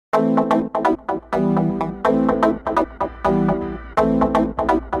Today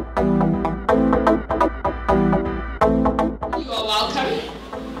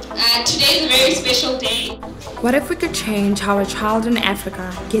is a very special day. What if we could change how a child in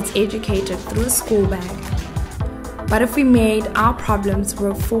Africa gets educated through a school bag? What if we made our problems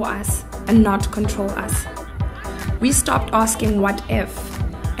work for us and not control us? We stopped asking what if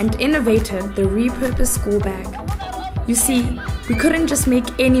and innovated the Repurpose School Bag. You see, we couldn't just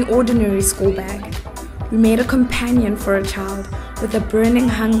make any ordinary school bag. We made a companion for a child with a burning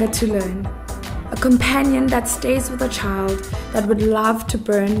hunger to learn. A companion that stays with a child that would love to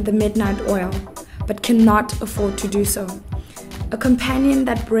burn the midnight oil, but cannot afford to do so. A companion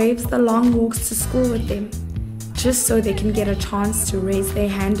that braves the long walks to school with them, just so they can get a chance to raise their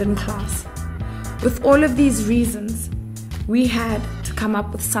hand in class. With all of these reasons, we had to come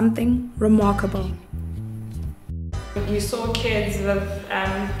up with something remarkable. You saw kids with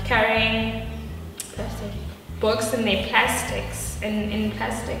carrying books in their plastics, in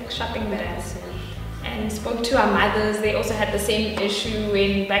plastic shopping bags, and spoke to our mothers. They also had the same issue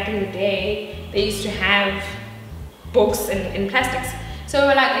when back in the day they used to have books in plastics. So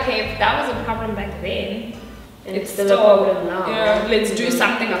we're like, okay, if that was a problem back then, it's still a problem now. Yeah, let's do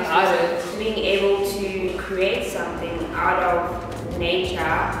something about it. Being able to create something out of nature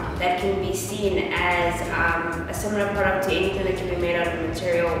that can be seen as a similar product to anything that can be made out of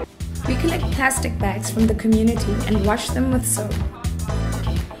material. We collect plastic bags from the community and wash them with soap.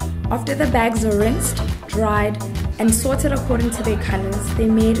 After the bags are rinsed, dried, and sorted according to their colors,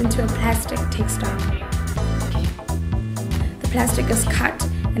 they're made into a plastic textile. The plastic is cut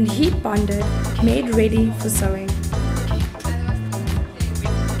and heat bonded, made ready for sewing.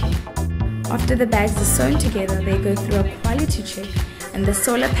 After the bags are sewn together, they go through a quality check and the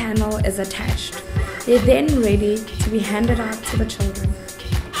solar panel is attached. They're then ready to be handed out to the children.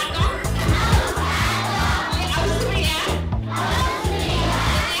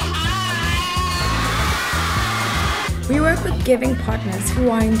 We work with giving partners who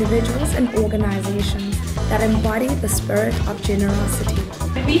are individuals and organizations that embody the spirit of generosity.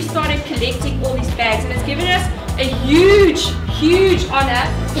 We've started collecting all these bags and it's given us a huge honor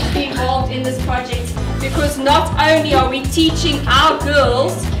to be involved in this project, because not only are we teaching our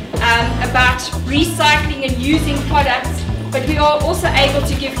girls about recycling and using products, but we are also able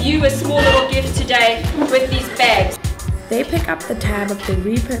to give you a small little gift today with these bags. They pick up the tab of the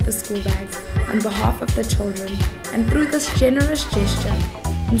Repurpose School Bags on behalf of the children, and through this generous gesture,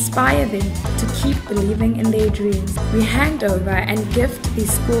 inspire them to keep believing in their dreams. We hand over and gift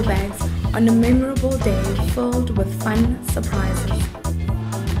these school bags on a memorable day filled with fun surprises.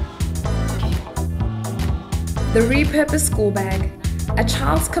 The Repurpose School Bag, a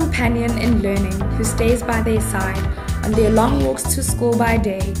child's companion in learning who stays by their side on their long walks to school by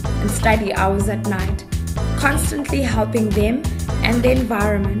day and study hours at night, constantly helping them and the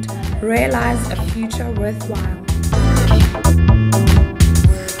environment realize a future worthwhile.